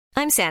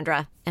I'm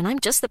Sandra, and I'm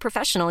just the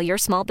professional your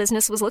small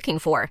business was looking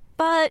for.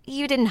 But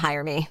you didn't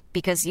hire me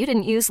because you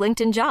didn't use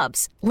LinkedIn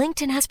Jobs.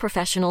 LinkedIn has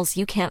professionals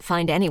you can't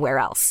find anywhere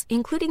else,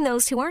 including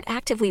those who aren't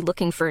actively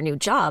looking for a new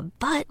job,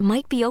 but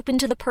might be open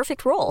to the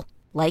perfect role,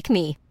 like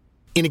me.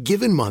 In a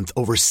given month,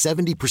 over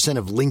 70%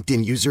 of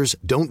LinkedIn users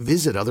don't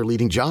visit other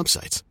leading job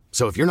sites.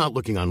 So if you're not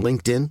looking on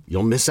LinkedIn,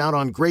 you'll miss out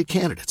on great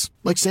candidates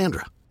like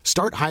Sandra.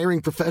 Start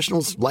hiring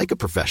professionals like a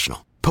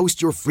professional.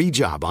 Post your free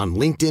job on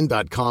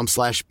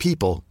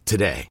linkedin.com/people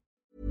today.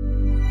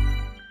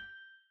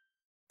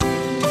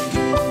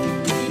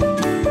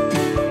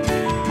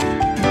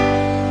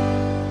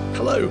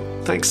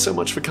 Hello. Thanks so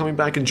much for coming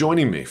back and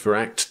joining me for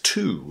Act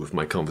 2 of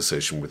my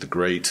conversation with the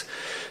great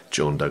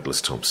John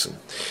Douglas Thompson.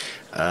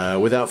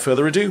 Without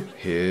further ado,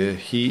 here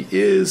he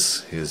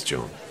is. Here's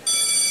John.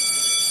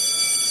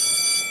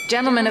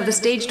 Gentlemen of the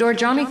Stage Door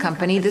Johnny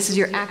Company, this is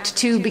your Act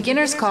 2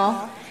 beginner's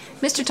call.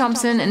 Mr.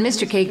 Thompson and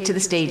Mr. Cake to the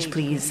stage,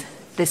 please.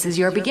 This is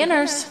your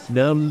beginners.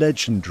 Now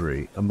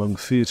legendary among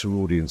theatre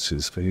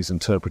audiences for his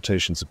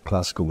interpretations of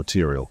classical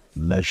material,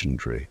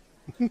 legendary,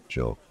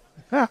 John,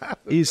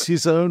 is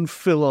his own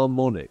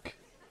philharmonic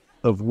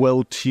of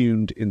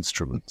well-tuned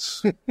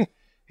instruments.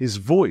 His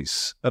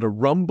voice, at a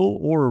rumble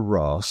or a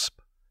rasp,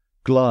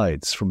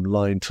 glides from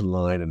line to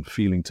line and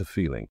feeling to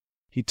feeling.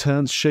 He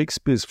turns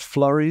Shakespeare's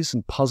flurries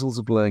and puzzles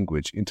of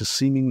language into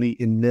seemingly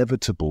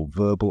inevitable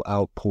verbal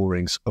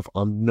outpourings of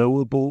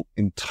unknowable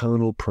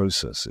internal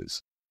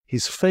processes.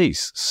 His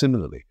face,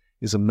 similarly,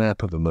 is a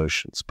map of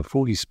emotions.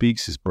 Before he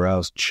speaks, his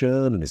brows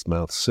churn and his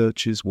mouth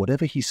searches.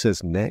 Whatever he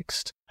says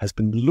next has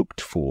been looked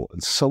for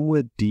and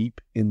somewhere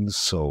deep in the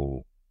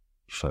soul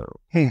found.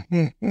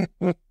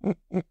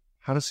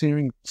 How does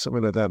hearing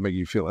something like that make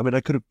you feel? I mean,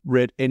 I could have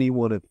read any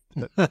one of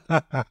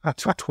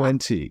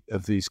 20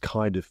 of these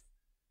kind of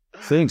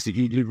things that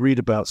you read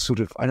about, sort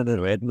of, I don't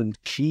know,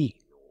 Edmund Kean.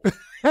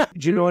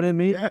 Do you know what I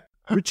mean? Yeah.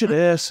 Richard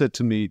Eyre said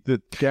to me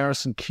that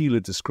Garrison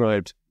Keillor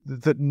described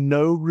that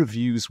no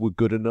reviews were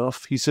good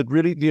enough. He said,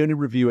 really, the only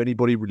review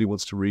anybody really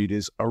wants to read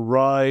is,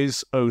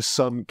 "Arise, O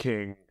Sun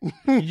King.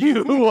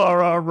 You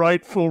are our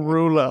rightful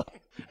ruler."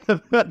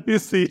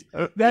 That's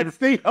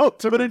the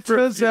ultimate. But it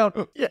turns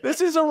out, this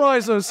is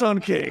 "Arise, O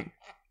Sun King.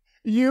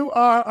 You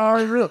are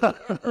our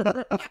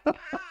ruler."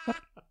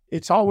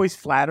 It's always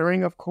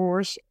flattering, of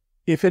course.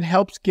 If it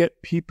helps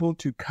get people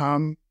to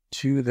come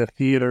to the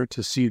theater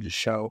to see the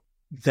show,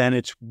 then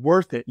it's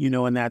worth it,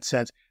 in that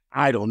sense.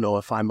 I don't know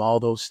if I'm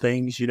all those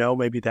things,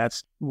 maybe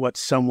that's what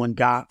someone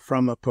got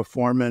from a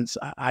performance.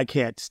 I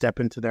can't step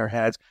into their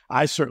heads.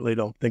 I certainly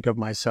don't think of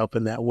myself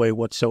in that way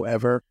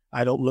whatsoever.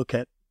 I don't look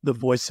at the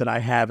voice that I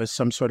have as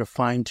some sort of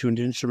fine-tuned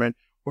instrument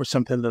or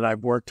something that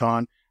I've worked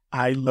on.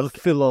 I look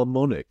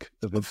philharmonic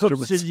of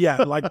instruments. Yeah,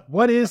 like,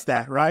 what is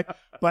that, right?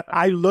 But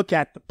I look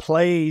at the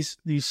plays,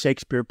 these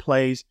Shakespeare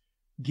plays,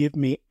 give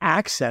me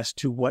access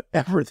to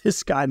whatever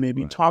this guy may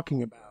be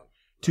talking about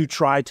to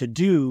try to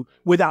do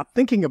without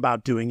thinking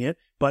about doing it,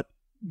 but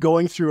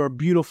going through a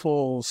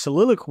beautiful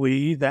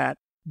soliloquy that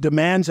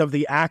demands of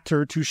the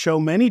actor to show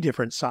many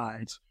different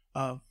sides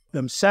of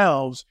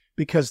themselves,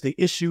 because the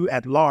issue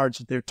at large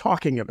that they're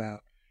talking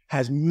about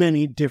has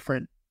many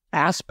different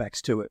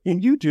aspects to it.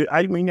 And you do,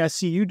 I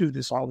see you do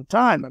this all the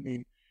time. I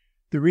mean,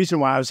 the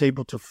reason why I was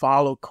able to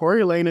follow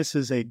Coriolanus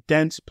is a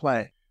dense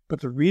play,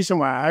 but the reason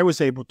why I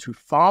was able to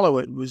follow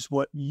it was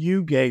what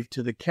you gave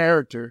to the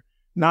character,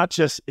 not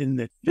just in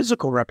the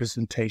physical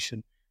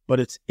representation, but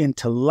it's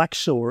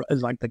intellectual.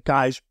 Like, the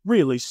guy's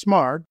really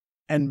smart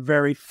and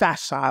very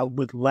facile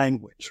with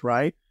language,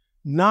 right?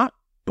 Not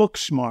book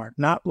smart,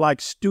 not like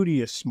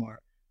studious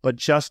smart, but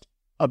just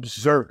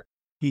observant.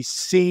 He's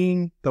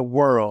seeing the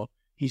world.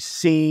 He's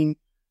seeing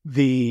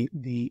the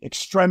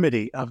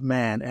extremity of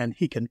man, and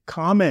he can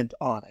comment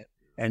on it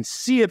and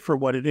see it for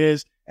what it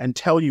is and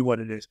tell you what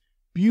it is.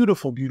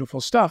 Beautiful,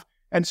 beautiful stuff.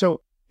 And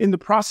so in the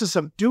process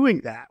of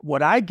doing that,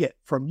 what I get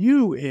from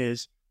you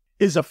is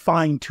a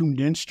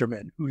fine-tuned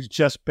instrument who's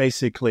just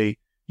basically,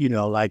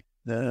 like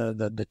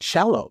the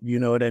cello, you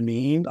know what I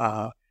mean?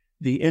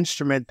 The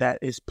instrument that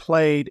is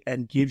played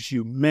and gives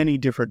you many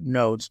different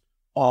notes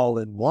all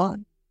in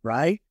one,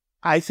 right?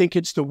 I think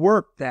it's the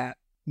work that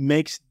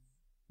makes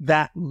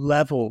that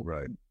level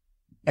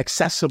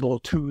accessible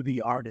to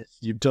the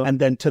artist and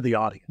then to the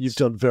audience. You've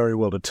done very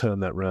well to turn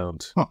that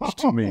round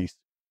to me.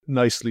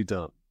 Nicely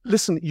done.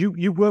 Listen,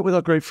 you worked with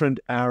our great friend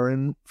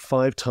Aaron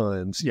 5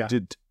 times. Yeah. You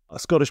did a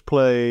Scottish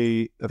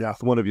play,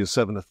 one of your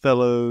 7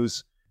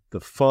 Othellos, The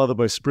Father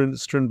by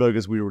Strindberg,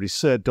 as we already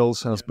said,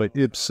 Doll's House by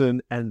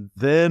Ibsen, and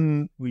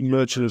then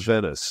Merchant of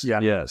Venice. Yeah.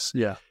 Yes.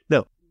 Yeah.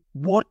 Now,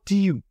 what do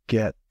you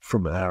get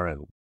from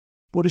Aaron?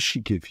 What does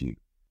she give you?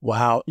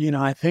 Wow.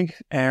 I think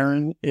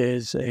Aaron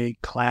is a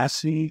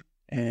classy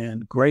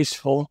and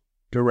graceful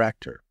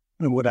director.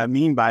 And what I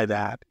mean by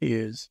that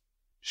is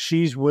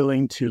she's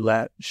willing to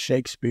let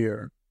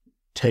Shakespeare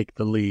take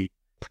the lead,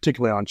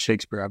 particularly on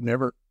Shakespeare. I've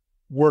never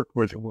worked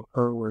with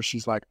her where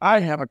she's like, I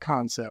have a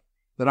concept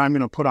that I'm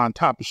going to put on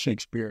top of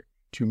Shakespeare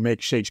to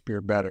make Shakespeare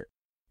better.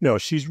 No,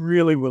 she's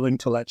really willing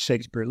to let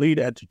Shakespeare lead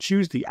and to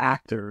choose the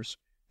actors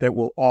that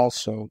will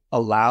also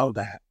allow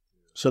that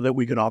so that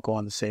we can all go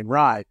on the same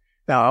ride.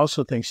 Now, I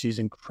also think she's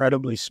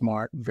incredibly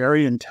smart,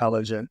 very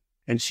intelligent,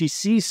 and she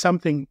sees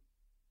something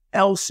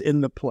else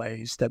in the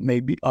plays that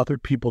maybe other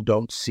people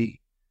don't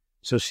see.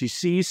 So she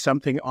sees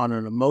something on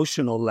an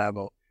emotional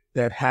level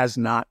that has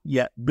not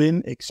yet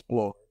been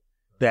explored,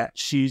 that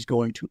she's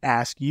going to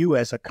ask you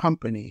as a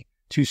company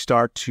to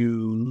start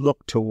to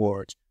look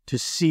towards, to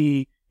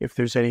see if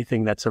there's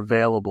anything that's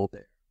available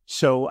there.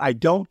 So I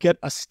don't get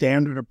a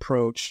standard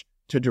approach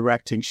to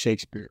directing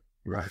Shakespeare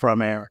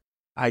from Aaron.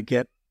 I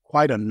get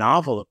quite a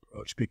novel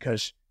approach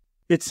because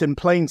it's in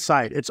plain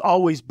sight. It's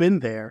always been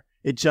there.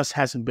 It just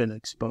hasn't been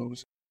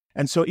exposed.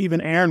 And so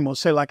even Aaron will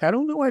say, like, I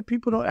don't know why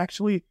people don't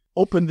actually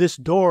open this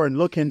door and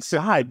look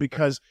inside,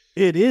 because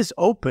it is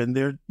open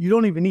there. You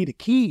don't even need a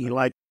key.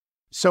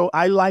 So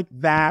I like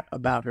that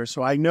about her.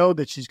 So I know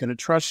that she's going to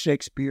trust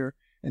Shakespeare,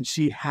 and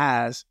she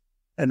has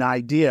an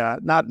idea,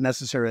 not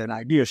necessarily an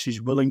idea.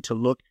 She's willing to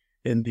look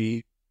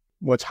in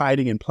what's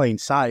hiding in plain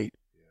sight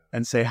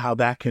and say how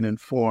that can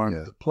inform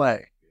the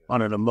play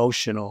on an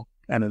emotional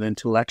and an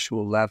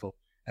intellectual level.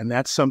 And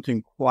that's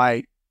something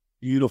quite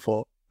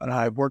beautiful. And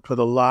I've worked with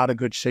a lot of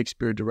good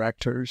Shakespeare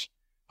directors.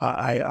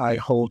 I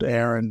hold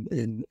Aaron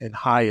in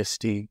high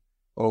esteem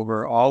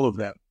over all of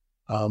them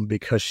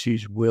because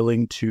she's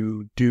willing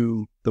to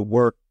do the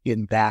work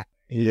in that.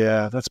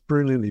 Yeah, that's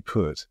brilliantly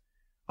put.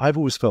 I've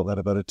always felt that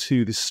about her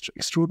too, this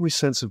extraordinary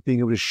sense of being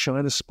able to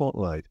shine a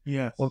spotlight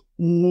on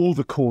all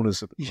the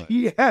corners of the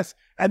play. Yes,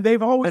 and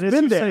they've always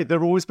been there.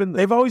 They've always been there.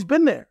 They've always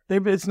been there.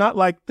 It's not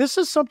like this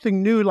is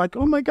something new, like,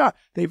 oh my God,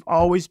 they've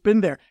always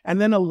been there. And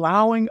then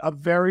allowing a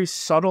very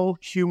subtle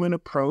human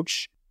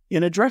approach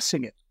in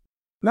addressing it.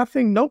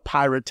 Nothing, no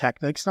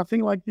pyrotechnics,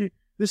 nothing like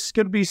this is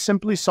going to be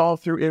simply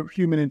solved through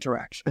human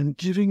interaction. And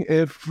giving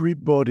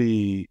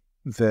everybody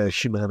their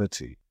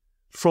humanity.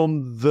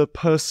 From the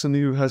person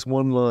who has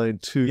one line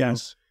to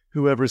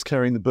whoever is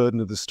carrying the burden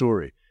of the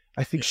story.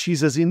 I think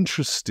she's as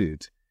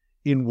interested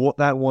in what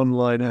that one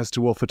line has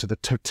to offer to the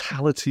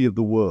totality of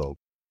the world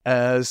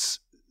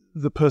as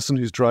the person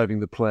who's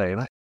driving the play.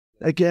 And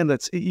again,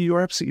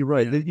 you're absolutely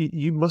right. Yeah.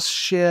 You must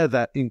share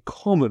that in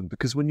common,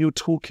 because when you're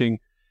talking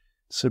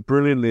so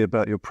brilliantly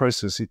about your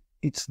process,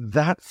 it's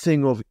that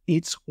thing of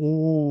it's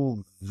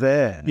all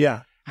there.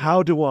 Yeah.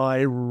 How do I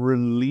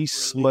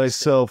release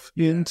myself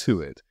into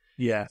it?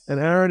 Yes. And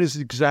Aaron is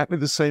exactly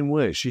the same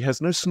way. She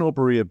has no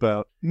snobbery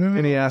about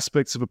any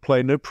aspects of a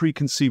play, no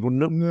preconceived,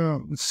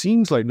 it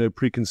seems like no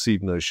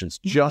preconceived notions,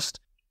 just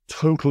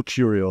total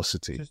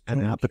curiosity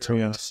and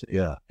appetite.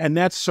 Yeah. And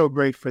that's so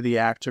great for the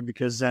actor,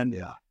 because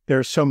then there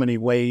are so many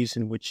ways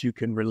in which you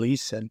can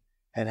release and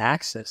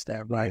access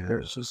that, right?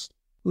 Yeah.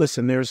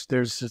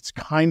 It's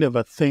kind of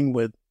a thing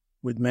with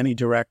many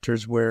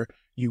directors where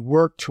you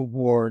work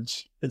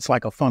towards, it's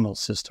like a funnel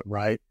system,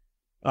 right?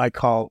 I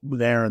call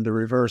with Aaron the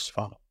reverse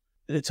funnel.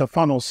 It's a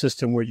funnel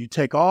system where you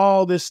take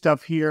all this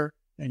stuff here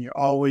and you're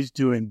always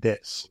doing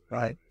this,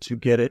 right? To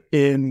get it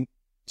in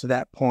to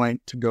that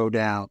point to go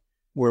down.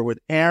 Where with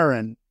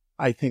Aaron,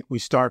 I think we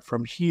start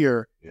from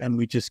here and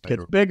we just get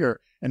bigger.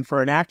 And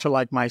for an actor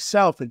like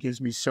myself, it gives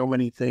me so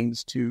many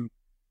things to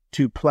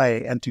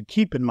play and to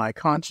keep in my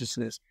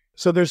consciousness.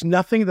 So there's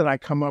nothing that I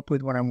come up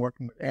with when I'm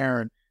working with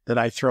Aaron that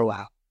I throw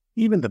out,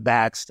 even the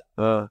bad stuff.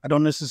 I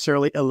don't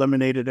necessarily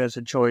eliminate it as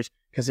a choice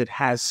because it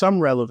has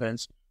some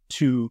relevance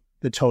to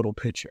the total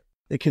picture.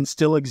 It can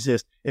still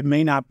exist. It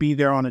may not be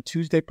there on a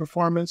Tuesday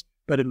performance,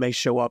 but it may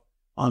show up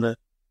on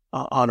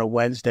a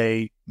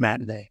Wednesday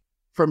matinee.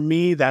 For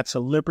me, that's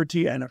a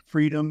liberty and a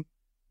freedom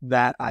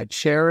that I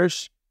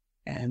cherish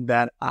and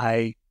that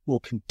I will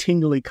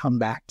continually come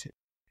back to.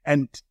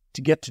 And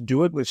to get to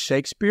do it with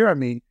Shakespeare, I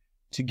mean,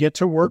 to get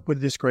to work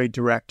with this great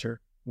director,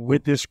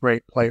 with this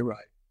great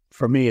playwright,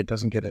 for me, it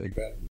doesn't get any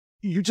better.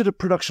 You did a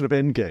production of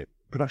Beckett's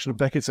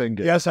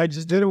Endgame. Yes, I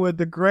just did it with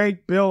the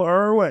great Bill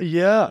Irwin.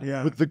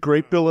 Yeah. With the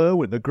great Bill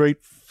Irwin, the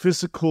great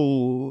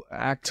physical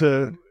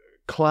actor,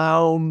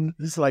 clown.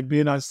 This is like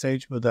being on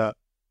stage with a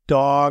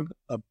dog,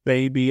 a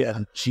baby,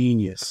 and a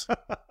genius.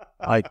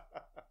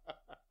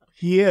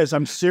 He is.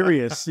 I'm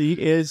serious. He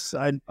is.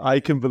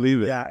 I can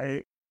believe it. Yeah.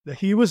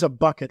 He was a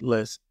bucket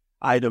list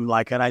item,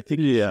 and I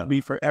think it should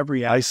be for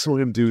every actor. I saw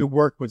him do to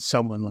work with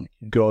someone like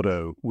him.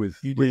 Godot with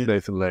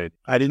Nathan Lane.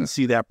 I didn't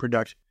see that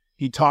production.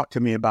 He talked to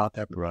me about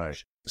that production.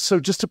 Right. So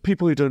just to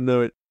people who don't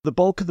know it, the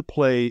bulk of the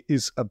play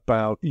is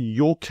about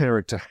your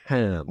character,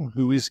 Ham,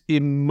 who is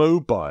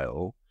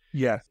immobile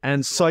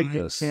and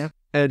sightless,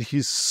 and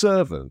his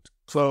servant,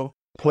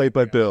 played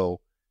by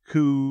Bill,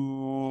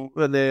 who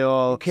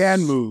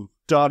can move,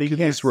 dark he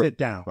can't sit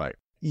down. Right.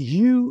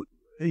 You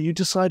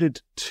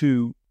decided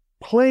to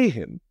play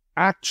him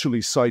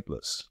actually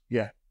sightless.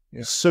 Yeah.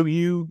 So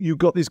you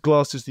got these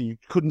glasses that you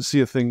couldn't see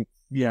a thing.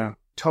 Yeah.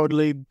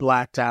 Totally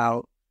blacked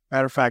out.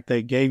 Matter of fact,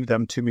 they gave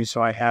them to me,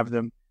 so I have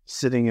them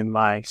sitting in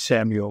my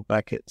Samuel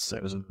Beckett's.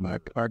 That was in my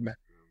apartment.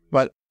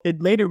 But it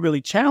made it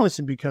really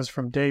challenging because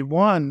from day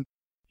one,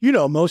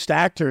 most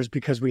actors,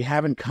 because we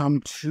haven't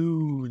come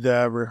to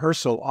the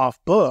rehearsal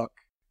off book,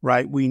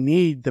 right? We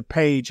need the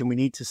page and we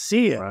need to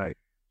see it. Right.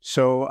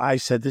 So I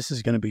said, this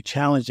is going to be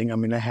challenging.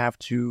 I'm going to have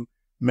to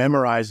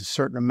memorize a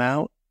certain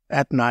amount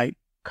at night,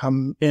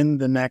 come in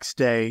the next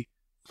day,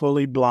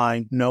 fully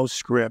blind, no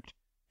script,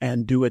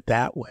 and do it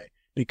that way,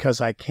 because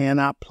I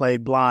cannot play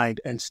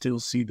blind and still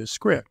see the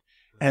script.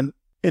 And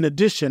in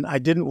addition, I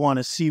didn't want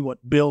to see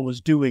what Bill was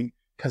doing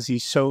because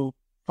he's so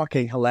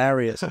fucking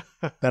hilarious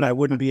that I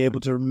wouldn't be able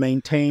to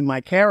maintain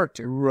my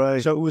character.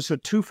 Right. So it was a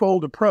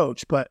twofold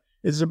approach, but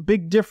it's a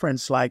big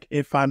difference. Like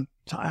if I'm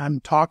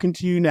talking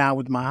to you now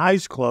with my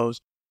eyes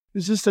closed,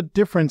 there's just a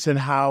difference in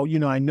how,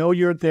 I know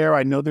you're there.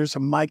 I know there's a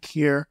mic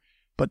here,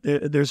 but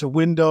there's a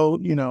window,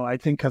 I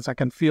think because I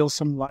can feel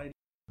some light.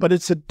 But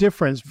it's a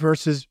difference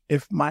versus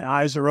if my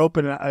eyes are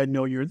open, I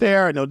know you're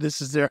there. I know this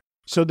is there.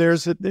 So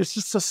there's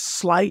just a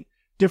slight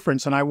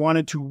difference. And I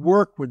wanted to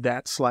work with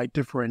that slight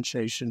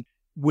differentiation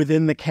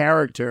within the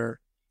character.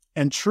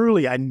 And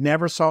truly, I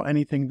never saw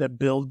anything that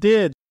Bill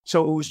did.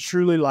 So it was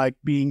truly like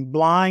being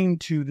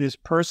blind to this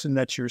person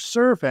that's your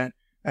servant.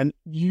 And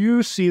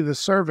you see the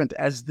servant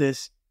as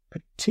this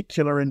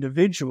particular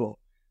individual,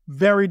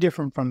 very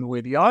different from the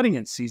way the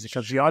audience sees it,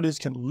 because the audience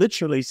can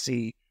literally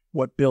see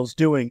what Bill's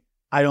doing.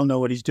 I don't know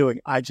what he's doing.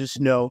 I just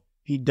know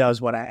he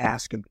does what I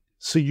ask him.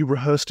 So you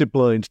rehearsed it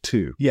blind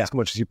too? Yeah. As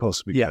much as you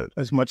possibly could?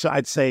 As much,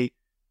 I'd say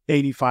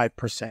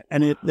 85%.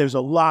 And there's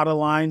a lot of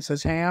lines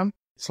as Ham.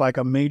 It's like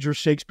a major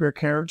Shakespeare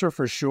character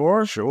for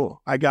sure. Sure.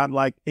 I got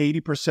like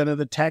 80% of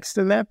the text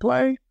in that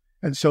play.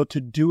 And so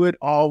to do it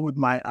all with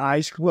my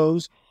eyes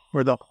closed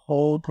for the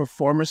whole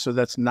performance, so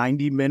that's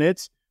 90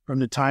 minutes from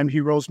the time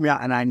he rolls me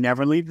out, and I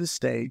never leave the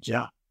stage.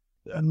 Yeah.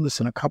 And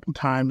listen, a couple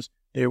times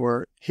there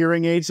were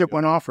hearing aids that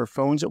went off or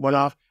phones that went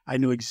off. I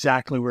knew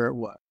exactly where it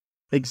was.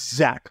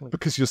 Exactly.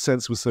 Because your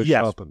sense was so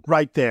yes, sharpened.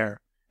 Right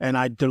there. And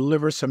I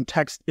deliver some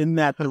text in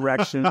that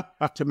direction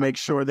to make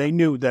sure they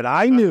knew that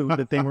I knew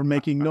that they were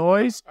making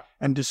noise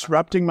and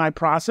disrupting my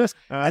process.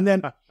 And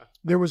then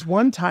there was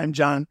one time,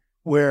 John,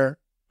 where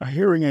a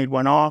hearing aid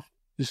went off.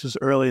 This was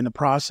early in the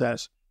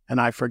process, and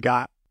I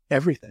forgot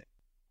everything,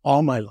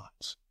 all my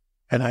lines.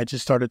 And I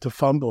just started to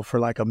fumble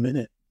for like a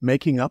minute,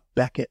 making up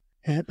Beckett.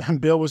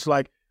 And Bill was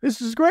like, this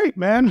is great,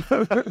 man.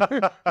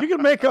 You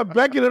can make up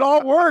Beckett. It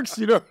all works.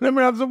 I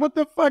said, what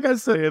the fuck? I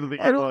said,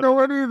 I don't know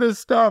any of this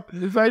stuff.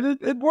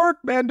 It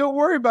worked, man. Don't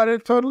worry about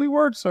it. It totally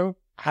worked. So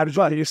how did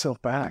you get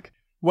yourself back?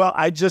 Well,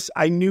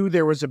 I knew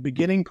there was a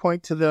beginning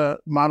point to the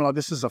monologue.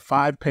 This is a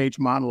 5-page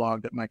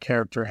monologue that my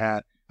character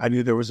had. I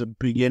knew there was a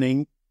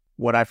beginning.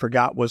 What I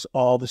forgot was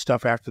all the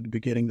stuff after the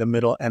beginning, the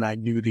middle, and I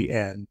knew the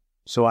end.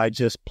 So I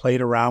just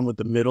played around with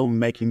the middle,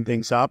 making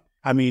things up.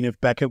 I mean,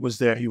 if Beckett was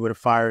there, he would have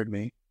fired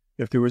me.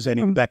 If there was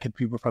any Beckett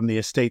people from the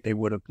estate, they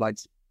would have like,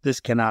 this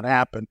cannot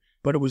happen.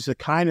 But it was the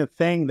kind of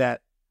thing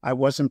that I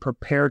wasn't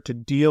prepared to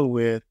deal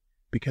with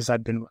because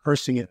I'd been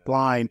rehearsing it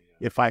blind.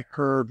 If I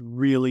heard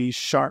really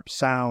sharp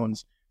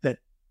sounds that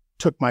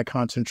took my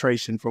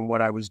concentration from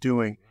what I was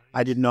doing,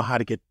 I didn't know how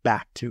to get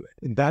back to it.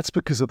 And that's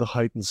because of the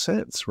heightened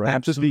sense, right?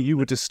 Absolutely. You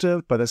were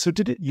disturbed by that. So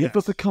did it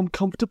ever become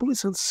comfortable? It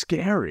sounds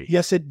scary.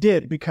 Yes, it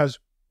did. Because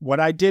what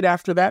I did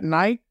after that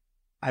night,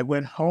 I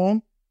went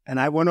home and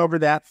I went over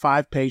that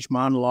 5-page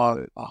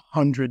monologue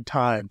 100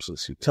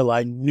 times till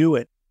I knew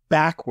it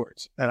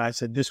backwards. And I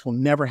said, this will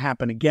never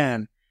happen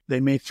again. They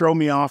may throw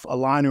me off a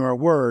line or a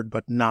word,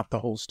 but not the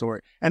whole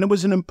story. And it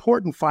was an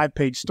important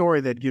 5-page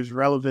story that gives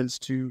relevance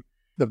to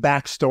the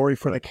backstory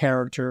for the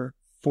character,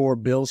 for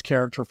Bill's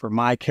character, for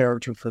my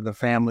character, for the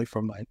family,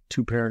 for my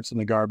 2 parents in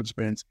the garbage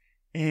bins,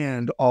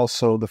 and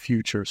also the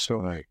future.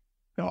 So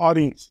the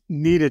audience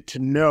needed to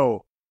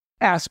know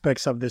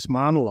aspects of this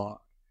monologue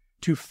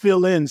to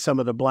fill in some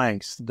of the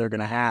blanks they're going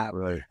to have.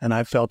 Right. And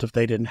I felt if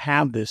they didn't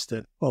have this,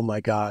 that, oh my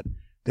God,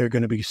 they're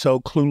going to be so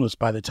clueless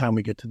by the time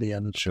we get to the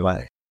end of the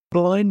play.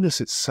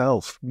 Blindness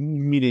itself,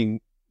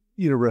 meaning,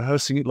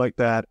 rehearsing it like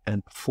that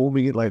and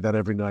performing it like that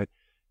every night,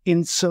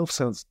 in itself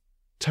sounds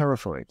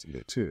terrifying to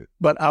me too.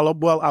 But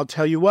I'll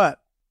tell you what,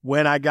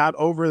 when I got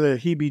over the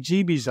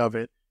heebie-jeebies of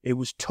it, it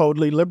was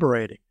totally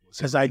liberating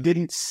because I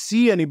didn't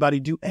see anybody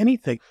do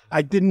anything.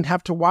 I didn't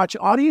have to watch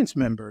audience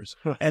members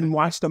and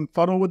watch them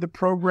fuddle with the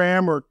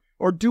program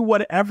or do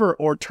whatever,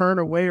 or turn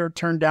away or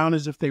turn down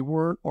as if they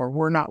weren't or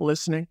were not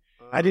listening.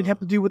 I didn't have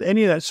to deal with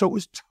any of that. So it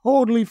was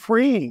totally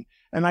freeing,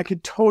 and I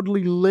could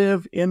totally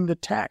live in the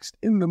text,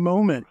 in the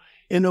moment,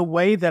 in a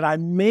way that I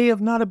may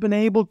have not have been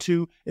able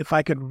to if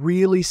I could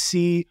really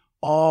see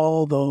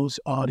all those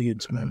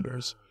audience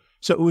members.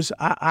 So it was,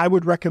 I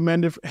would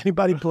recommend if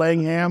anybody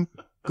playing Ham,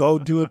 go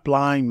do it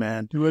blind,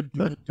 man. Do it.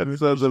 That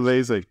sounds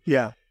amazing.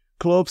 Yeah.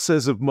 Klopp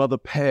says of Mother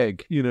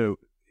Peg,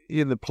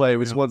 in the play,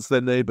 was once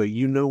their neighbor.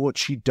 You know what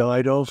she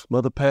died of,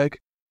 Mother Peg?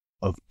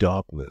 Of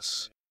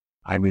darkness.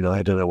 I mean,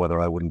 I don't know whether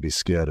I wouldn't be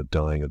scared of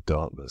dying of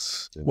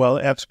darkness. Well,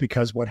 that's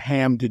because what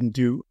Ham didn't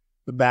do,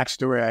 the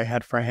backstory I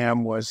had for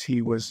Ham was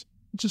he was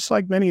just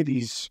like many of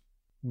these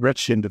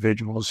rich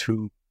individuals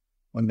who,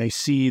 when they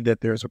see that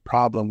there's a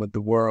problem with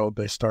the world,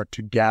 they start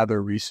to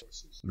gather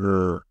resources.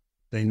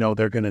 They know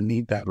they're going to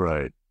need that.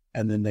 Right.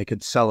 And then they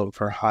could sell it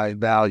for high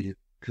value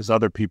because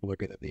other people are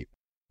going to need it.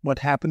 What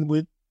happened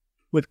with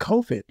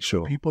COVID?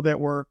 Sure. People that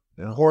were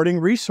hoarding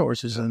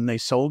resources, and they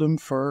sold him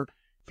for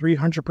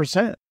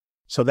 300%.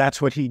 So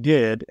that's what he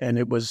did, and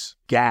it was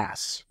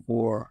gas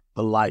for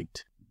the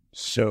light.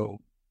 So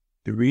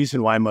the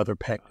reason why Mother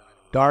Peck died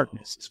of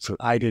darkness is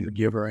I didn't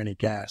give her any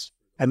gas.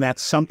 And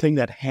that's something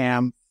that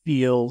Ham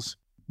feels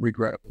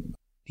regretful.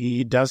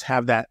 He does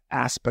have that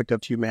aspect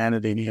of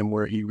humanity in him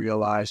where he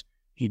realized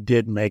he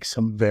did make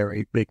some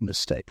very big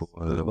mistakes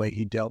in the way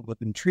he dealt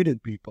with and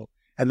treated people.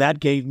 And that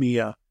gave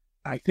me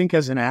I think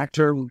as an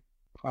actor,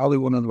 probably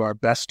one of our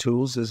best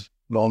tools is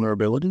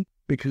vulnerability,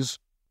 because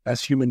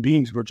as human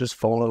beings, we're just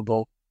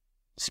vulnerable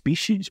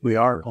species. We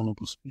are a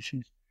vulnerable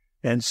species.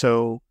 And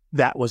so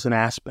that was an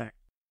aspect.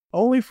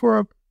 Only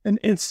for an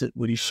instant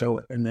would he show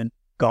it and then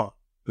gone.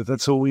 But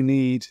that's all we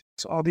need.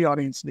 It's all the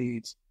audience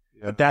needs.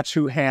 Yeah. But that's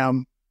who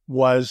Ham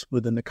was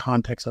within the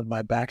context of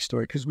my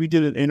backstory, because we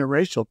did an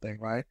interracial thing,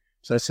 right?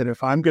 So I said,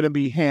 if I'm going to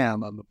be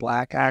Ham, I'm a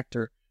black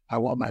actor, I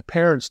want my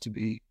parents to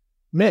be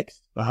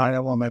mixed. I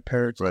want my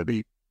parents to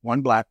be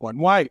one black, one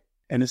white.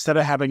 And instead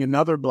of having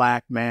another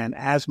black man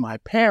as my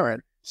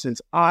parent,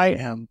 since I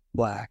am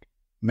black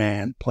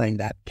man playing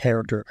that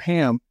character of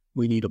Ham,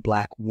 we need a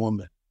black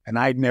woman. And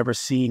I'd never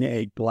seen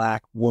a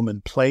black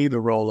woman play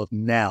the role of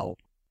Nell.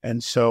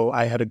 And so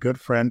I had a good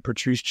friend,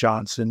 Patrice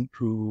Johnson,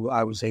 who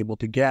I was able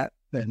to get.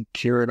 And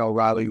Kieran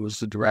O'Reilly was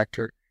the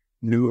director,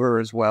 knew her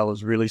as well,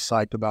 was really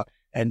psyched about.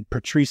 And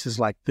Patrice is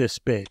like this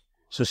big.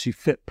 So she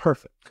fit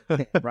perfect,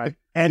 right?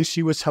 And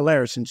she was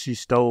hilarious, and she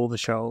stole the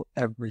show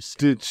every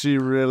single. Did she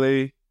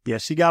really? Yeah,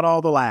 she got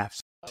all the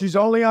laughs. She's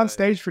only on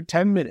stage for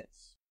 10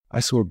 minutes.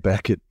 I saw a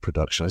Beckett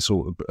production. I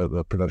saw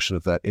a production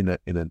of that in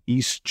an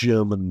East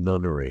German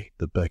nunnery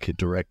that Beckett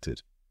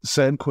directed.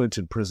 San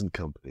Quentin Prison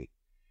Company.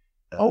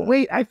 Oh,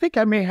 wait, I think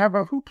I may have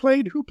who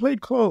played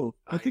Clove?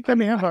 I think I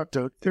may have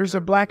there's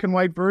a black and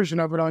white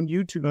version of it on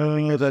YouTube.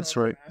 Oh, that's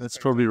right. That's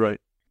probably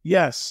right.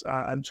 Yes,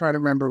 I'm trying to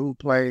remember who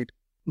played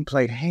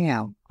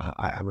Ham.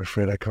 I'm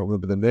afraid I can't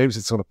remember the names.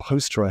 It's on a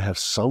poster I have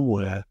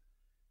somewhere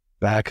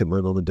back at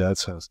my mom and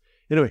dad's house.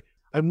 Anyway,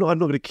 I'm not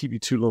going to keep you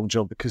too long,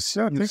 John, because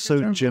you're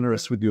so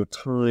generous with your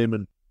time.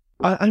 And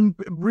I'm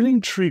really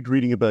intrigued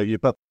reading about you,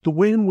 about the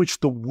way in which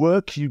the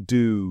work you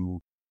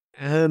do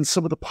and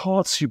some of the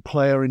parts you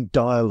play are in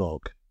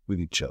dialogue with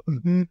each other.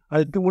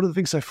 Mm-hmm. One of the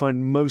things I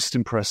find most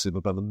impressive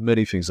about the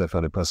many things I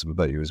find impressive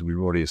about you, as we've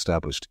already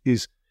established,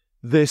 is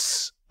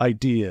this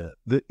idea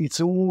that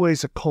it's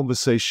always a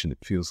conversation, it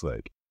feels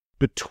like,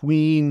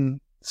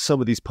 between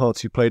some of these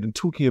parts you played, and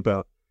talking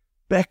about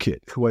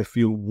Beckett, who I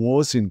feel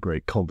was in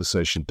great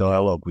conversation,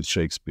 dialogue with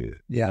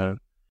Shakespeare. Yeah. You know?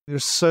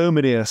 There's so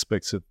many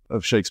aspects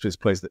of Shakespeare's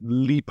plays that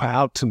leap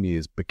out to me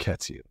as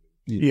Beckettian.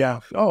 Yeah.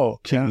 Oh,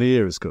 King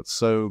Lear has got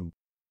so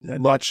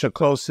much the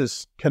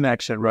closest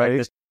connection,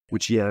 right?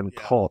 Which Jan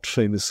Kott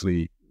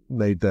famously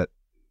made that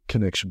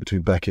connection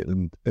between Beckett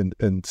and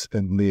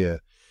Lear.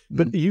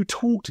 But you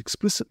talked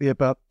explicitly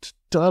about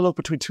dialogue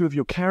between two of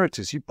your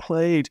characters. You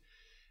played,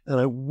 and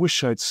I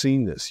wish I'd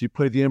seen this, you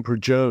played the Emperor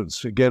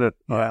Jones, again at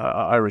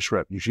Irish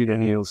rep, Eugene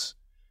O'Neill's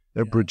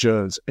Emperor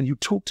Jones, and you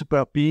talked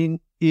about being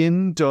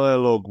in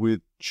dialogue with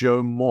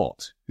Joe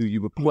Mott, who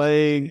you were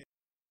playing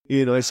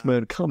in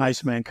Iceman Cometh.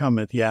 Iceman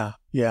Cometh,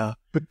 yeah.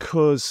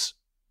 Because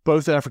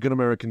both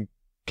African-American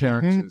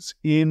characters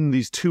in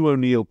these two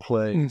O'Neill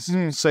plays,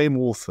 same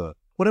author.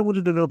 What I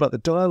wanted to know about the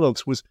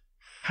dialogues was,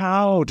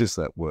 how does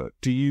that work?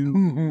 Do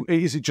you,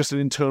 is it just an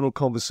internal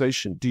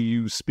conversation? Do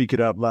you speak it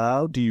out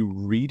loud? Do you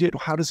read it?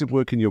 How does it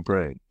work in your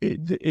brain?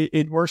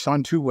 It works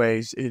on two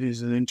ways. It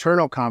is an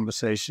internal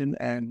conversation,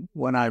 and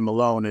when I'm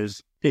alone,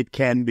 it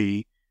can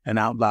be an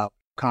out loud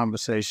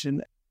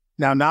conversation.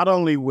 Now, not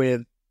only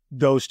with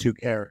those two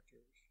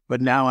characters, but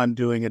now I'm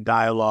doing a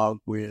dialogue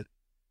with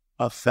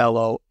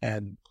Othello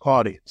and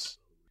Claudius.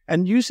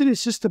 And usually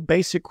it's just the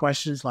basic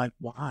questions like,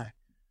 why?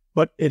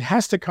 But it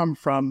has to come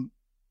from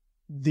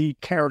the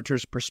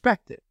character's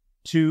perspective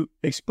to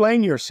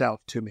explain yourself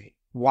to me,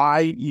 why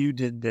you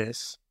did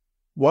this,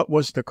 what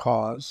was the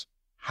cause,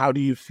 how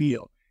do you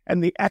feel?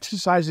 And the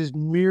exercise is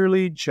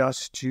merely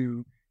just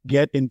to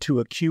get into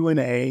a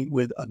Q&A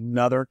with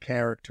another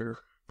character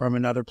from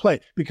another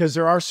play, because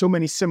there are so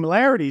many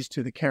similarities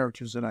to the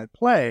characters that I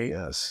play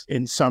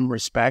in some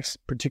respects,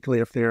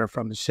 particularly if they're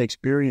from the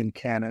Shakespearean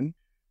canon,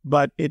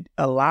 but it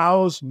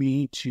allows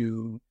me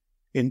to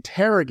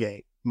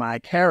interrogate my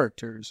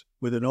characters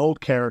with an old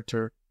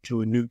character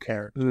to a new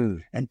character.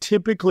 And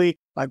typically,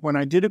 like when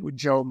I did it with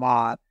Joe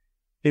Mott,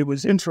 it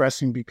was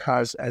interesting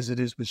because, as it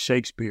is with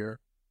Shakespeare,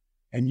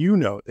 and you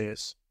know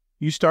this,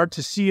 you start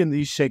to see in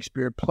these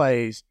Shakespeare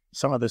plays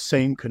some of the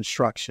same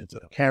constructions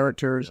of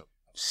characters,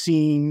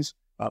 scenes,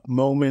 of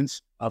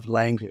moments, of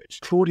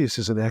language. Claudius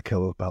is an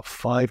echo of about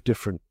 5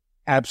 different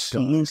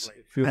Absolutely.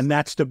 And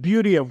that's the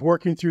beauty of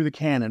working through the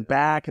canon,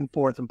 back and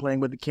forth and playing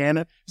with the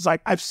canon. It's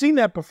like, I've seen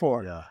that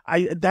before.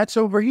 That's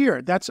over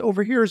here. That's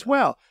over here as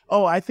well.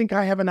 Oh, I think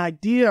I have an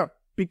idea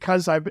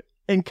because I've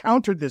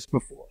encountered this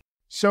before.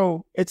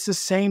 So it's the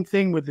same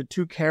thing with the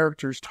two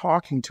characters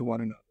talking to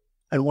one another.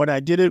 And when I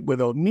did it with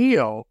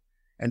O'Neill,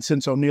 and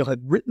since O'Neill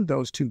had written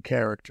those two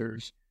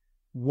characters,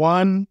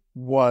 One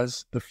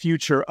was the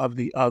future of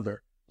the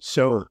other.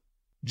 So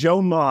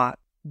Joe Mott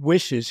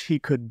wishes he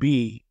could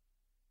be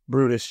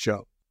Brutus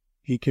Joe.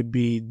 He could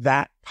be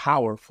that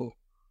powerful,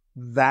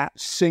 that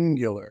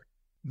singular,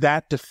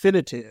 that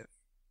definitive,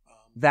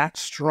 that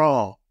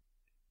strong.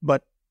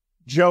 But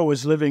Joe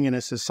is living in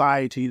a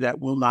society that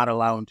will not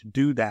allow him to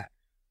do that.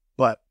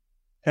 But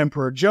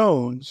Emperor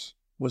Jones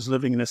was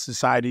living in a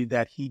society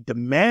that he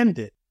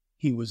demanded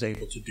he was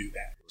able to do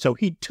that. So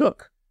he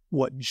took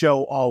what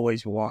Joe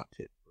always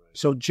wanted.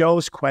 So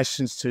Joe's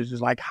questions to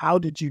is like, how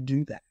did you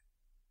do that?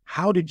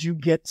 How did you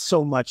get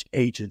so much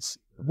agency?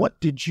 What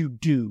did you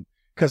do?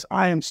 Because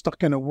I am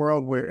stuck in a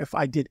world where if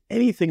I did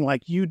anything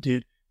like you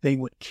did, they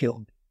would kill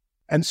me.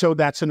 And so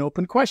that's an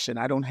open question.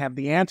 I don't have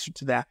the answer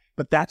to that,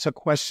 but that's a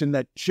question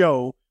that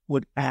Joe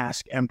would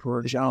ask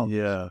Emperor Jones.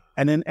 Yeah.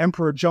 And then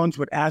Emperor Jones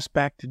would ask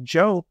back to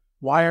Joe,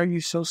 why are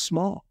you so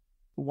small?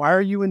 Why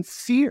are you in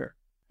fear?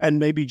 And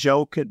maybe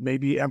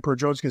Emperor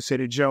Jones could say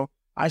to Joe,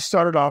 I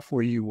started off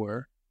where you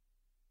were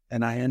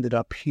and I ended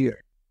up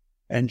here.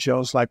 And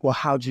Joe's like, well,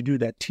 how'd you do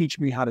that? Teach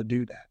me how to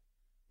do that.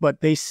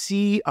 But they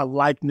see a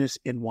likeness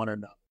in one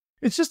another.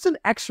 It's just an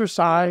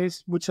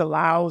exercise which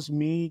allows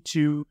me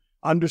to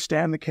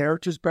understand the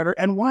characters better.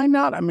 And why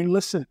not? I mean,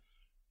 listen,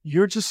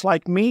 you're just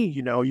like me,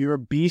 you're a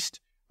beast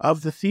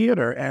of the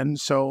theater. And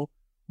so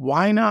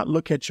why not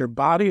look at your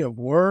body of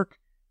work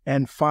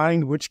and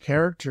find which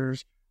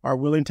characters are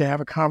willing to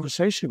have a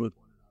conversation with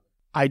one another?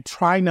 I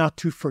try not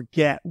to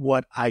forget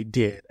what I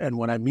did. And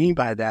what I mean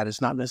by that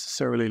is not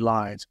necessarily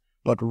lines,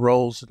 but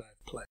roles that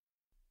I've played.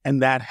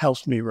 And that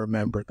helps me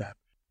remember them.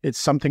 It's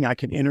something I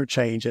can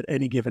interchange at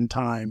any given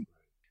time.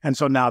 And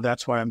so now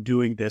that's why I'm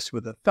doing this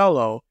with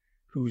Othello,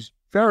 who's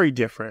very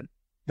different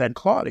than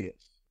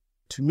Claudius.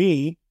 To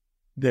me,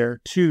 they're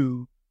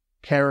two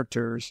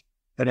characters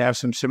that have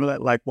some similar,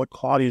 like what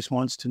Claudius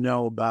wants to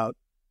know about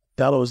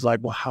Othello is like,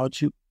 well,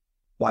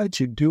 why'd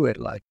you do it?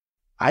 Like,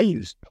 I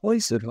used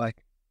poison.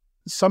 Like,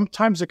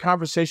 sometimes the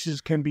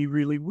conversations can be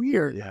really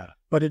weird. Yeah.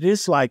 But it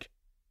is like,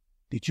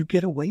 did you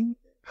get away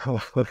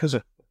with it? Because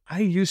I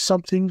used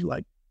something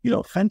like,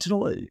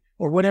 fentanyl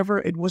or whatever.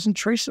 It wasn't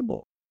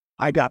traceable.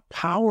 I got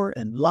power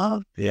and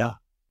love. Yeah.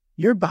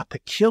 You're about to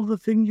kill the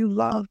thing you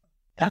love.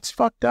 That's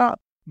fucked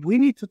up. We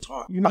need to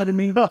talk. You know what I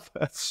mean?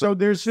 So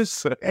there's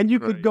just, and you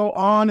could go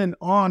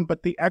on,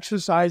 but the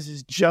exercise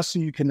is just so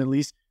you can at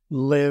least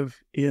live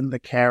in the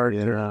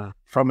character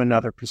from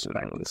another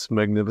perspective. It's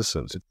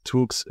magnificent. It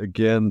talks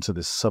again to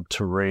this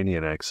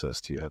subterranean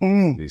access to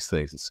these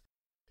things. It's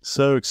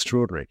so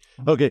extraordinary.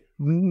 Okay,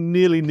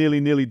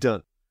 nearly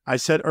done. I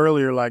said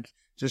earlier, like,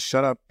 just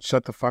shut up,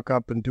 shut the fuck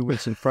up and do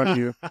what's in front of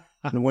you.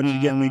 And once you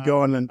get me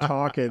going and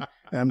talking,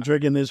 and I'm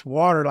drinking this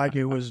water like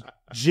it was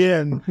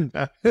gin.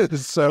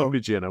 So Probably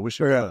gin. I wish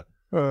it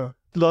were.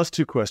 Last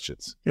two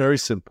questions. Very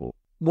simple.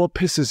 What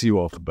pisses you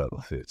off about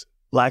the theatre?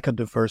 Lack of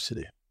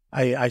diversity.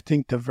 I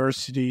think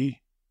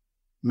diversity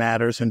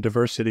matters and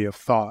diversity of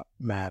thought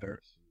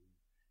matters.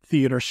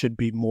 Theater should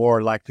be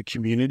more like the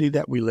community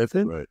that we live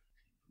in. Right.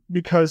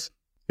 Because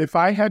if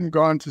I hadn't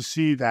gone to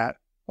see that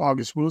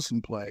August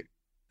Wilson play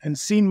and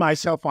seen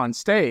myself on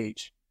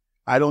stage,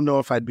 I don't know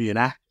if I'd be an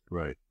actor.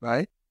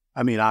 Right?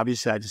 I mean,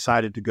 obviously I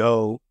decided to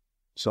go,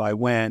 so I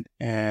went,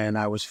 and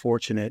I was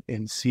fortunate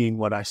in seeing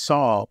what I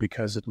saw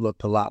because it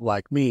looked a lot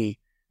like me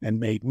and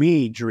made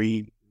me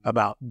dream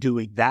about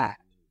doing that.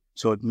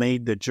 So it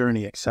made the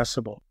journey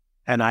accessible.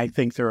 And I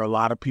think there are a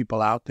lot of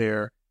people out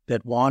there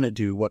that want to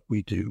do what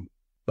we do,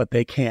 but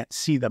they can't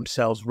see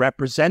themselves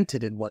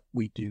represented in what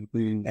we do.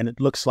 And it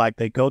looks like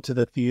they go to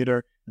the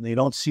theater and they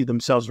don't see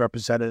themselves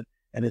represented.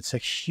 And it's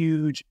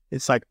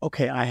it's like,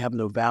 okay, I have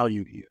no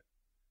value here.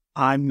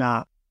 I'm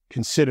not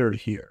considered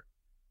here.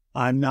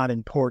 I'm not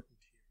important.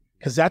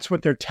 Because that's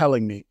what they're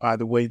telling me by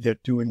the way they're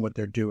doing what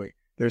they're doing.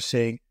 They're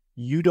saying,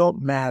 you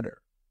don't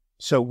matter.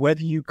 So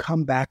whether you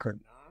come back or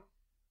not,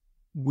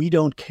 we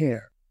don't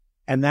care.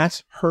 And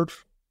that's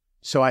hurtful.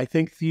 So I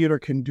think theater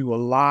can do a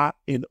lot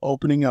in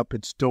opening up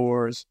its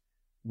doors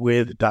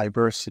with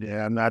diversity.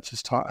 And I'm not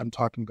just I'm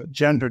talking about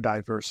gender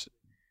diversity,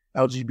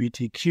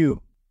 LGBTQ,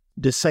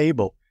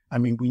 disabled. I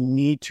mean, we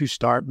need to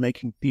start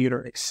making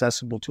theater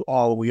accessible to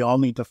all. We all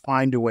need to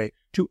find a way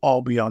to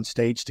all be on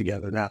stage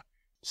together. Now,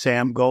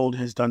 Sam Gold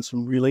has done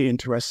some really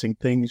interesting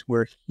things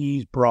where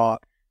he's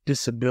brought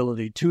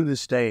disability to the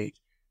stage,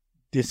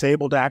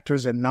 disabled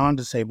actors and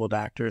non-disabled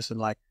actors, and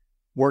like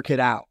work it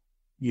out,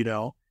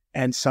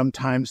 And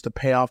sometimes the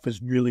payoff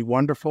is really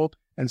wonderful,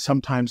 and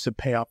sometimes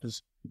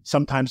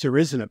sometimes there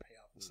isn't a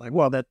payoff. It's like,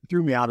 well, that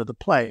threw me out of the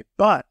play,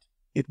 but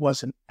it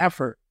was an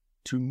effort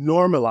to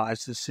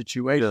normalize the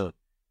situation. Yeah.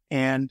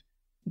 And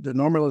the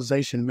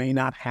normalization may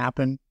not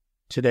happen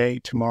today,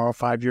 tomorrow,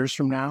 5 years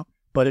from now,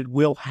 but it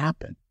will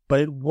happen. But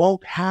it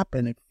won't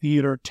happen if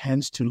theater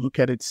tends to look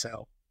at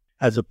itself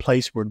as a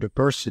place where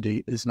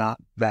diversity is not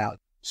valued.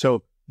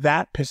 So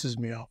that pisses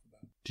me off.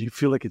 Do you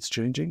feel like it's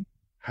changing?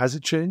 Has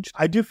it changed?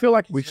 I do feel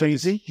like we've seen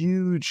this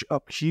huge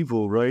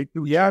upheaval, right?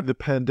 Yeah, the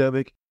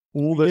pandemic.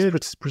 all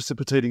those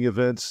precipitating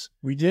events.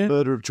 We did.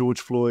 Murder of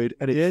George Floyd.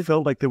 And it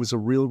felt like there was a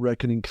real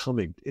reckoning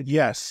coming.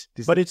 Yes.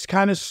 But it's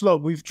kind of slow.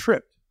 We've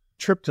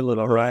tripped a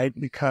little, right?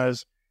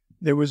 Because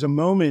there was a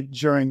moment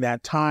during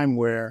that time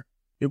where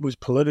it was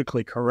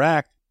politically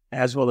correct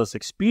as well as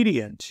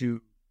expedient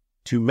to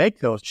make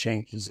those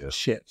changes and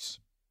shifts.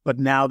 But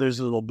now there's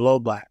a little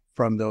blowback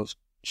from those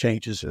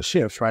changes and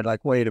shifts, right?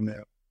 Like, wait a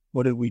minute,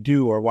 what did we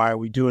do? Or why are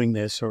we doing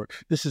this? Or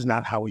this is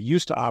not how we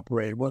used to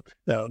operate. Well,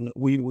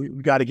 we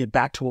got to get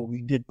back to what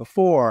we did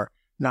before,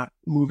 not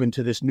move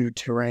into this new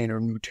terrain or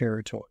new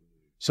territory.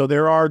 So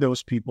there are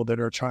those people that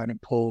are trying to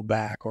pull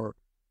back or,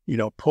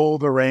 pull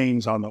the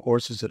reins on the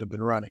horses that have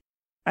been running.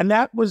 And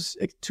that was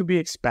to be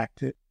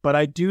expected. But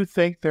I do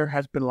think there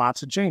has been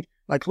lots of change.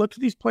 Like, look at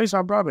these plays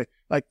on Broadway.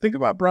 Like, think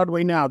about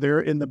Broadway now. They're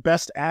in the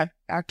best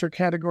actor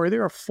category.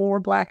 There are 4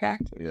 Black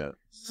actors. Yeah.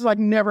 This is like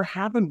never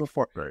happened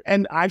before. Right.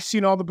 And I've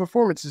seen all the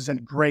performances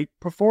and great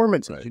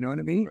performances. Right. You know what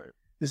I mean? Right.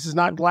 This is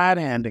not glad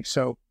handing.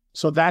 So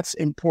that's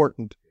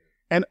important.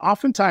 And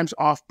oftentimes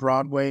off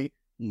Broadway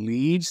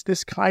leads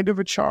this kind of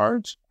a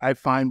charge. I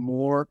find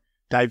more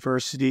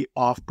diversity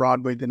off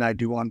Broadway than I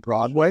do on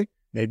Broadway.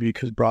 Maybe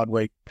because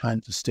Broadway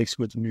kind of sticks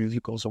with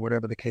musicals or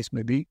whatever the case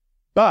may be.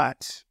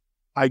 But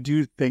I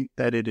do think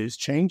that it is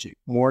changing.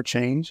 More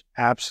change,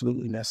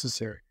 absolutely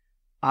necessary.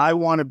 I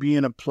want to be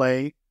in a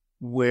play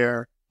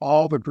where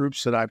all the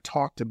groups that I've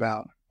talked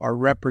about are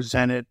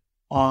represented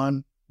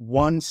on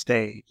one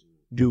stage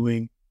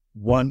doing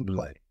one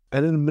play.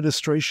 And in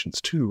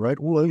administrations too, right?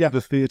 All over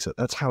the theater.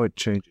 That's how it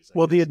changes.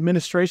 Well, the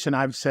administration,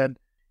 I've said,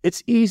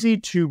 it's easy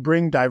to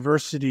bring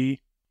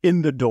diversity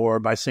in the door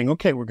by saying,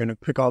 okay, we're going to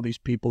pick all these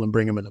people and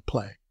bring them in the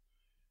play.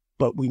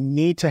 But we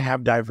need to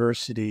have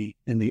diversity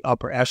in the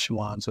upper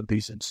echelons of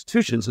these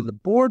institutions, in the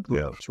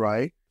boardrooms,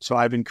 right? So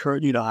I've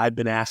encouraged, I've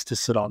been asked to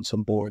sit on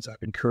some boards.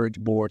 I've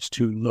encouraged boards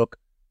to look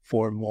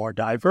for more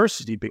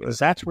diversity because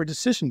that's where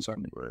decisions are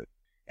made. Right.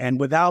 And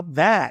without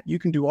that, you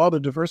can do all the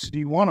diversity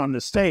you want on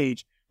the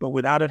stage, but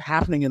without it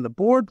happening in the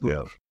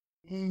boardroom,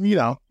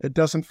 it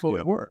doesn't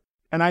fully work.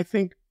 And I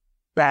think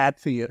bad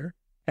theater,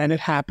 and it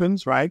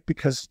happens, right?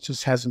 Because it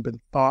just hasn't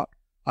been thought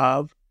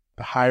of.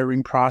 The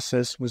hiring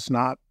process was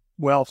not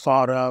well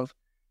thought of.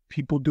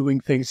 People doing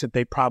things that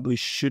they probably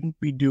shouldn't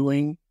be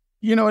doing.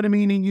 You know what I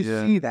mean? And you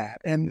see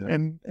that.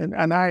 And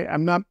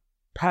I'm not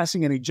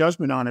passing any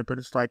judgment on it, but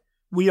it's like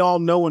we all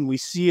know when we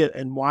see it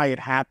and why it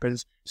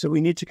happens. So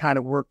we need to kind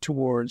of work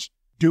towards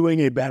doing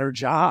a better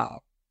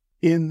job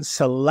in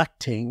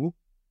selecting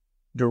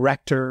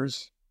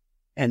directors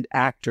and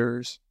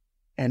actors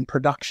and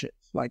productions,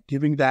 like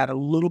giving that a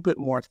little bit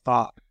more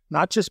thought,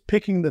 not just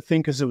picking the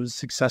thing because it was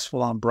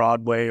successful on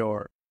Broadway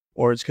or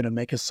it's going to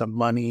make us some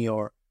money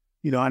or,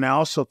 and I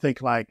also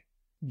think like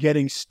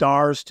getting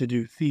stars to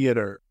do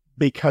theater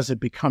because it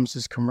becomes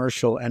this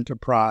commercial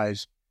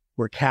enterprise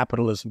where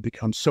capitalism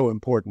becomes so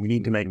important. We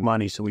need to make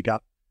money. So we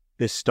got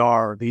this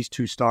star, these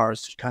 2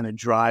 stars to kind of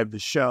drive the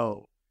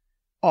show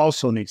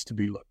also needs to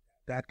be looked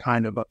at. That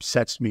kind of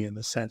upsets me in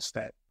the sense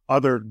that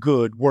other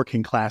good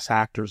working class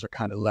actors are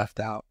kind of left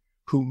out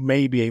who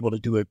may be able to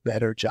do a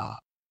better job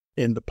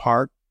in the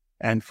part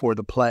and for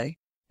the play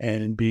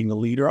and being a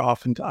leader.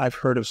 Often I've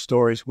heard of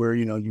stories where,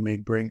 you may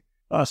bring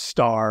a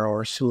star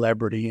or a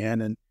celebrity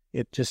in and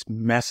it just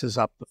messes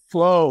up the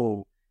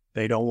flow.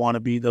 They don't want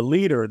to be the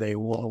leader. They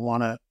will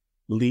want to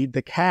lead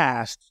the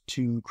cast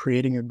to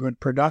creating a good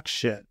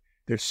production.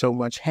 There's so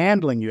much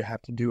handling you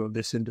have to do of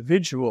this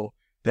individual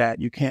that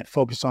you can't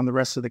focus on the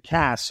rest of the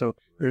cast. So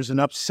there's an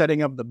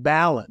upsetting of the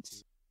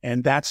balance,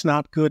 and that's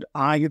not good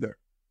either.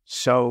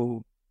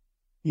 So,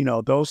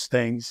 those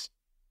things,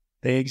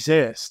 they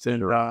exist.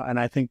 And and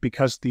I think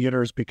because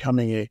theater is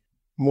becoming a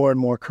more and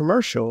more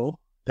commercial,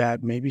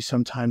 that maybe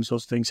sometimes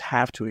those things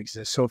have to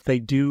exist. So if they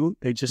do,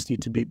 they just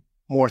need to be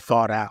more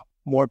thought out,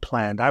 more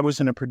planned. I was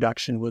in a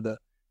production with a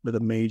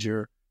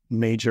major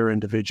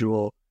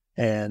individual,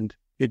 and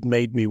it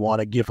made me want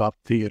to give up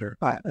theater.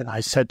 And I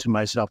said to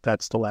myself,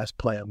 that's the last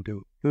play I'm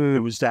doing.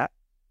 It was that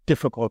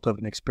difficult of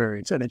an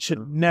experience, and it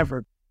should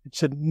never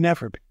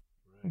be.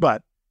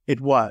 But it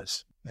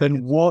was.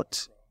 Then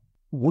what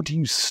do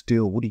you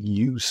still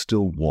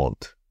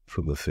want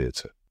from the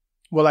theater?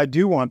 Well, I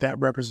do want that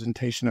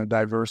representation of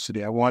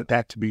diversity. I want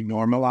that to be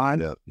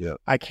normalized. Yeah.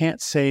 I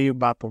can't say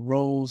about the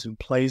roles and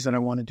plays that I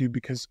want to do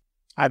because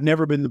I've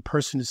never been the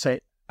person to say,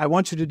 I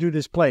want you to do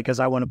this play because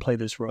I want to play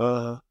this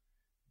role.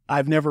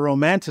 I've never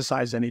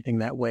romanticized anything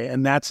that way,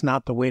 and that's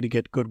not the way to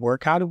get good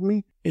work out of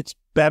me. It's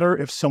better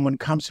if someone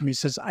comes to me and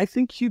says, I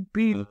think you'd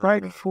be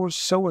right for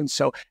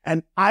so-and-so,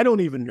 and I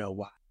don't even know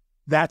why.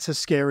 That's a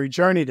scary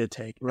journey to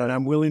take, right?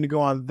 I'm willing to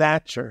go on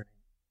that journey,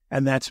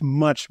 and that's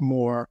much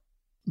more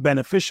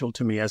beneficial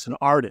to me as an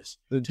artist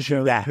to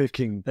show that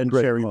than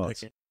cherry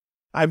picking.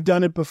 I've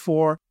done it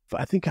before.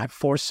 I think I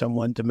forced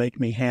someone to make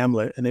me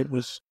Hamlet, and it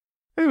was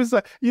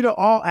like,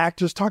 all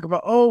actors talk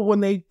about, when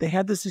they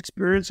had this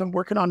experience on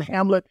working on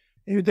Hamlet,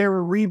 They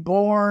were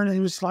reborn. It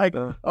was like,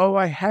 oh,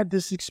 I had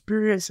this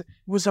experience. It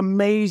was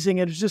amazing.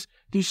 And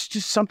there's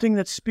just something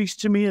that speaks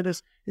to me.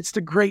 It's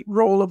the great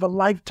role of a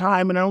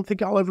lifetime. And I don't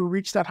think I'll ever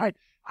reach that height.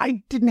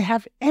 I didn't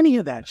have any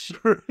of that.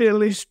 It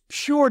was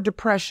pure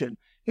depression.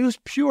 It was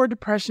pure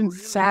depression, really?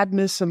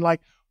 Sadness, and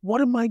like,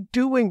 what am I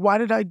doing? Why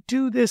did I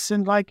do this?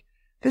 And like,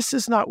 this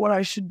is not what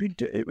I should be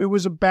doing. It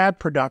was a bad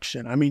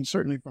production. I mean,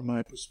 certainly from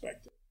my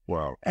perspective.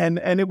 Wow. And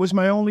it was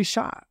my only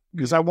shot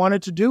because I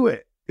wanted to do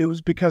it. It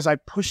was because I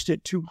pushed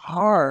it too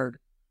hard,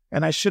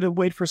 and I should have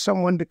waited for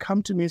someone to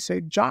come to me and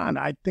say, John,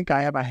 I think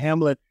I have a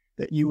Hamlet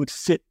that you would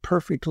fit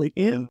perfectly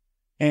in.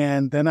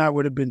 And then I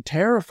would have been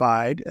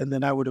terrified, and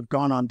then I would have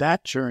gone on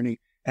that journey,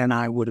 and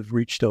I would have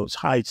reached those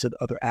heights that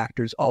other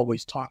actors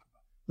always talk about.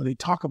 When they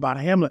talk about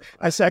Hamlet,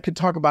 I say I could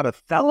talk about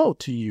Othello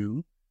to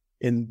you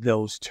in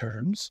those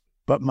terms,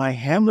 but my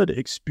Hamlet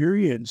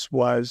experience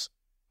was,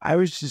 I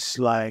was just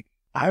like,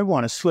 I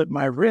want to slip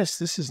my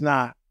wrist. This is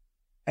not,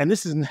 and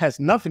this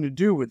has nothing to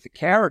do with the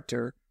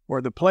character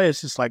or the play.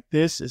 It's just like,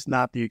 this is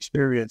not the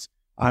experience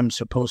I'm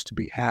supposed to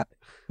be having.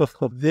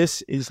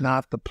 This is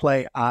not the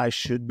play I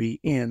should be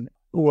in.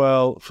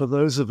 Well, for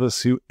those of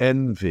us who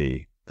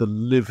envy the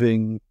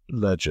living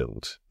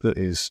legend that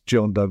is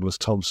John Douglas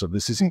Thompson,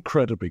 this is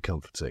incredibly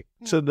comforting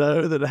to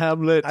know that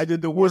Hamlet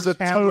was a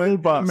total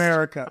bust. In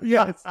America.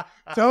 Yes,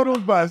 total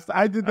bust.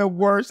 I did the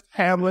worst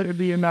Hamlet in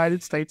the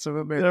United States of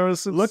America. There are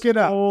some Look it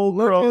up.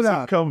 Look it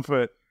up. Of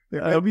comfort,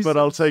 but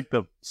I'll take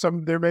them.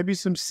 There may be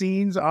some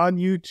scenes on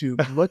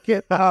YouTube. Look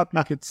it up.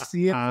 You could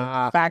see it.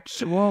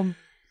 Factual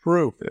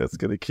proof. That's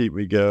going to keep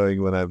me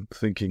going when I'm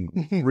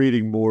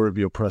reading more of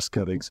your press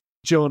cuttings.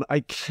 John, I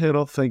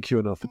cannot thank you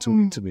enough for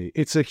talking to me.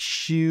 It's a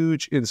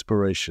huge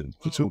inspiration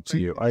to talk to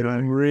you. I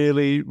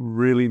really,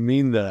 really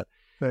mean that.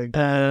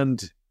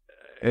 And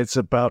it's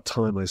about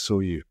time I saw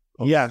you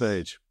on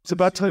stage. It's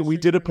about time we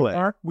did a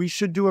play. We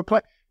should do a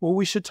play. Well,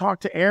 we should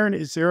talk to Erin.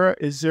 Is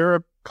there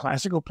a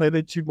classical play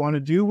that you'd want to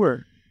do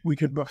where we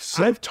could...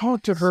 I've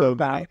talked to her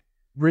about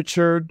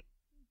Richard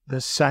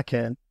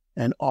II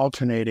and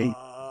alternating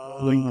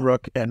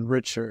Bolingbroke and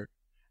Richard.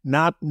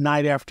 Not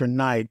night after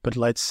night, but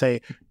let's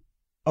say...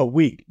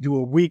 do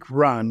a week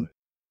run,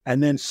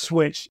 and then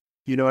switch.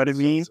 You know what I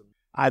mean?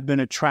 I've been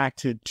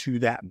attracted to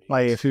that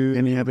play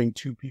and having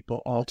two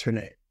people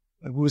alternate.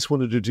 I always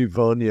wanted to do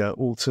Vanya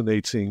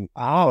alternating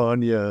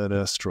Vanya and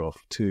Astrov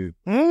to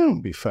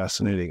be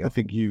fascinating. I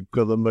think you've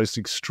got the most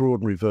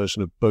extraordinary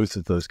version of both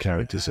of those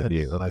characters in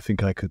you, and I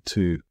think I could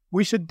too.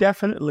 We should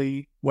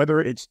definitely, whether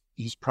it's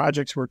these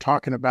projects we're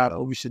talking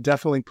about, we should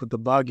definitely put the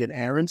bug in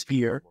Erin's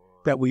ear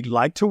that we'd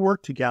like to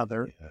work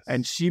together,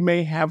 and she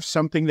may have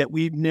something that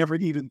we've never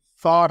even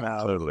thought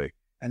of. Totally.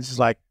 And it's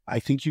like, I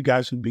think you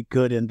guys would be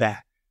good in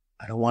that.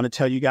 I don't want to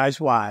tell you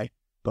guys why,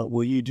 but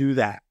will you do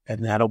that?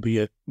 And that'll be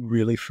a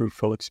really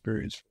fruitful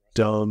experience.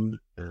 Done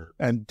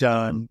and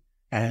done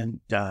and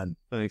done.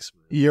 Thanks,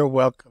 man. You're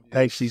welcome.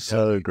 Thanks, you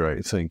so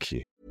great. Thank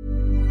you.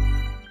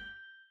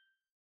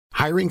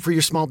 Hiring for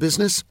your small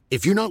business?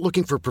 If you're not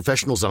looking for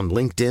professionals on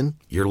LinkedIn,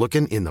 you're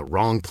looking in the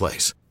wrong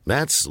place.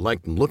 That's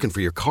like looking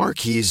for your car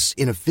keys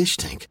in a fish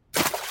tank.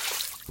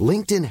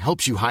 LinkedIn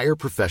helps you hire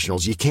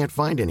professionals you can't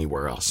find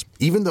anywhere else,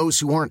 even those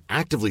who aren't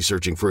actively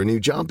searching for a new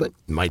job but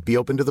might be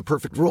open to the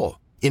perfect role.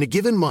 In a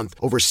given month,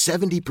 over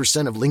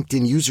 70% of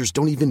LinkedIn users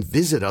don't even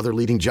visit other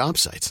leading job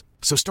sites.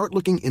 So start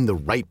looking in the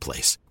right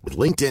place. With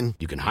LinkedIn,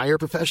 you can hire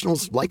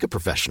professionals like a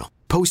professional.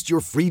 Post your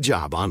free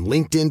job on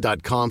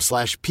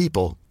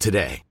linkedin.com/people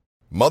today.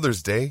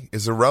 Mother's Day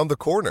is around the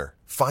corner.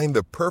 Find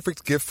the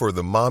perfect gift for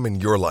the mom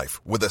in your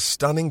life with a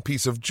stunning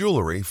piece of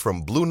jewelry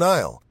from Blue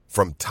Nile.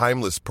 From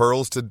timeless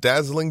pearls to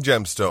dazzling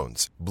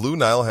gemstones, Blue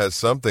Nile has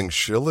something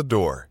she'll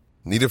adore.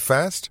 Need it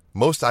fast?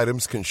 Most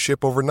items can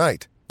ship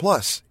overnight.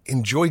 Plus,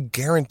 enjoy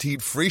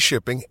guaranteed free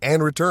shipping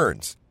and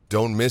returns.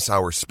 Don't miss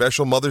our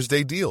special Mother's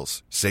Day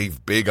deals.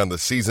 Save big on the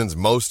season's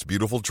most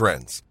beautiful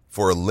trends.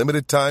 For a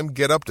limited time,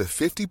 get up to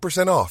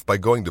 50% off by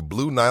going to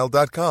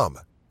BlueNile.com.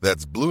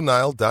 That's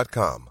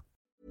BlueNile.com.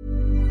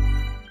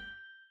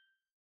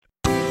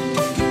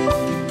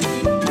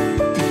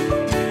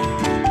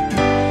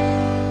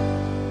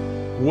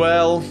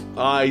 Well,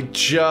 I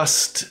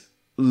just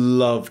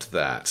loved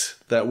that.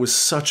 That was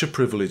such a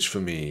privilege for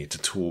me to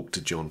talk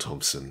to John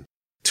Thompson,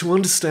 to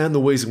understand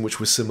the ways in which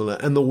we're similar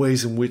and the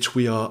ways in which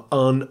we are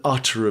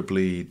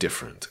unutterably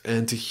different,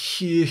 and to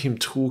hear him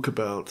talk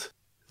about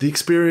the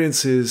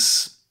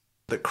experiences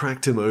that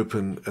cracked him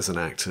open as an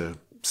actor,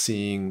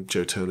 seeing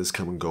Joe Turner's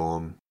Come and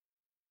Gone,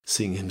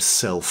 seeing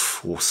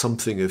himself or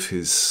something of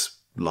his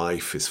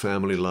life, his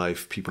family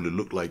life, people who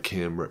look like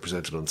him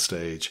represented on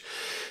stage,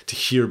 to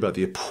hear about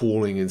the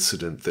appalling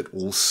incident that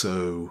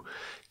also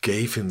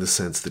gave him the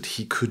sense that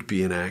he could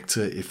be an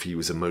actor if he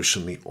was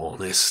emotionally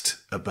honest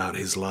about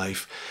his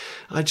life.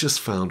 I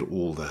just found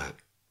all that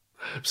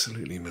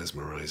absolutely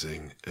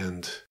mesmerizing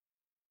and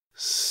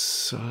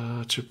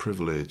such a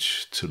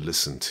privilege to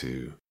listen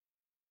to.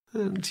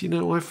 And,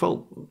 I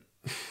felt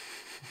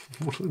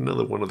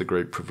another one of the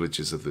great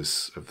privileges of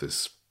this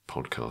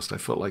podcast. I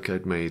felt like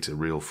I'd made a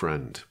real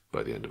friend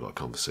by the end of our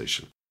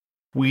conversation.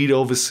 We'd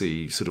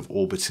obviously sort of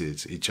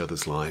orbited each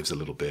other's lives a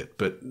little bit,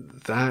 but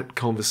that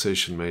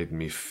conversation made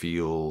me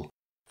feel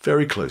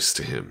very close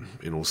to him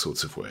in all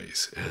sorts of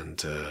ways.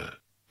 And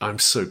I'm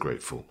so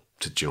grateful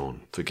to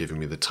John for giving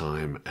me the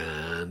time,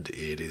 and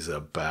it is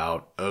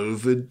about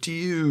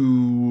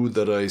overdue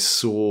that I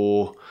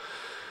saw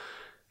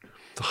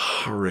the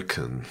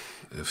hurricane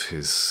of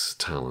his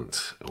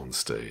talent on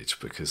stage,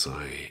 because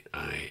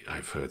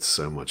I've heard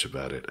so much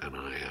about it, and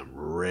I am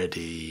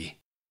ready,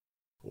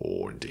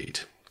 or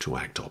indeed to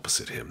act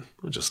opposite him.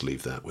 I'll just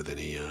leave that with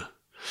any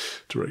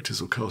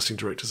directors or casting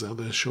directors out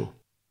there, sure.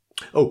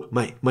 Oh,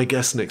 my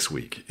guest next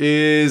week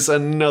is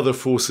another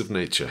force of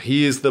nature.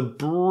 He is the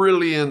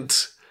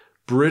brilliant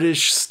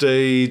British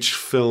stage,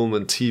 film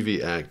and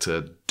TV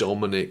actor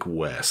Dominic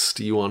West.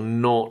 You are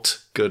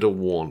not going to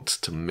want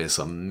to miss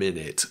a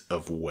minute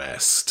of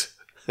West.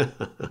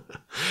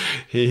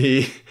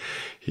 He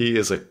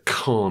is a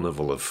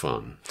carnival of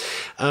fun.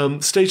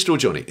 Stage Door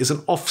Johnny is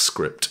an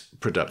off-script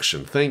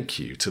production. Thank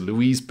you to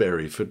Louise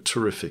Berry for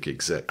terrific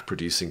exec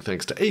producing.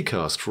 Thanks to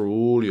Acast for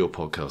all your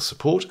podcast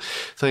support.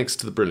 Thanks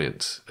to the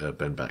brilliant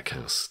Ben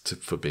Backhouse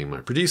for being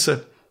my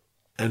producer.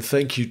 And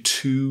thank you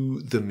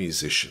to the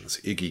musicians.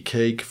 Iggy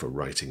Cake for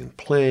writing and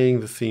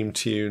playing the theme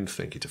tune.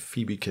 Thank you to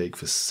Phoebe Cake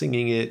for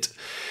singing it.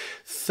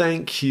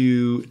 Thank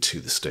you to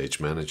the stage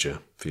manager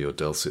for your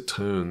dulcet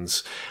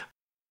tones.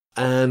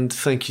 And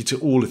thank you to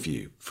all of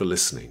you for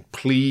listening.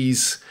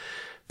 Please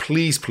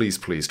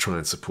try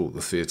and support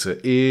the theatre.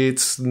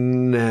 It's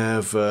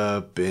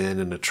never been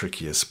in a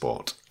trickier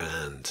spot.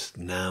 And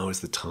now is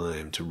the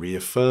time to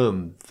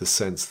reaffirm the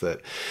sense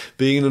that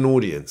being in an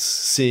audience,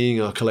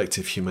 seeing our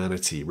collective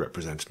humanity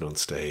represented on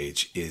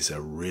stage is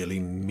a really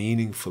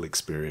meaningful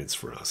experience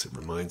for us. It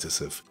reminds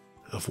us of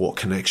what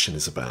connection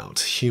is about,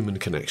 human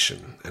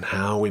connection, and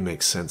how we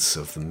make sense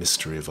of the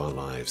mystery of our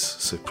lives.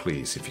 So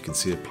please, if you can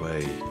see a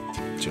play,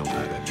 jump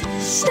at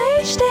it.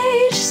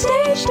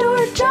 Stage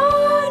door,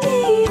 John.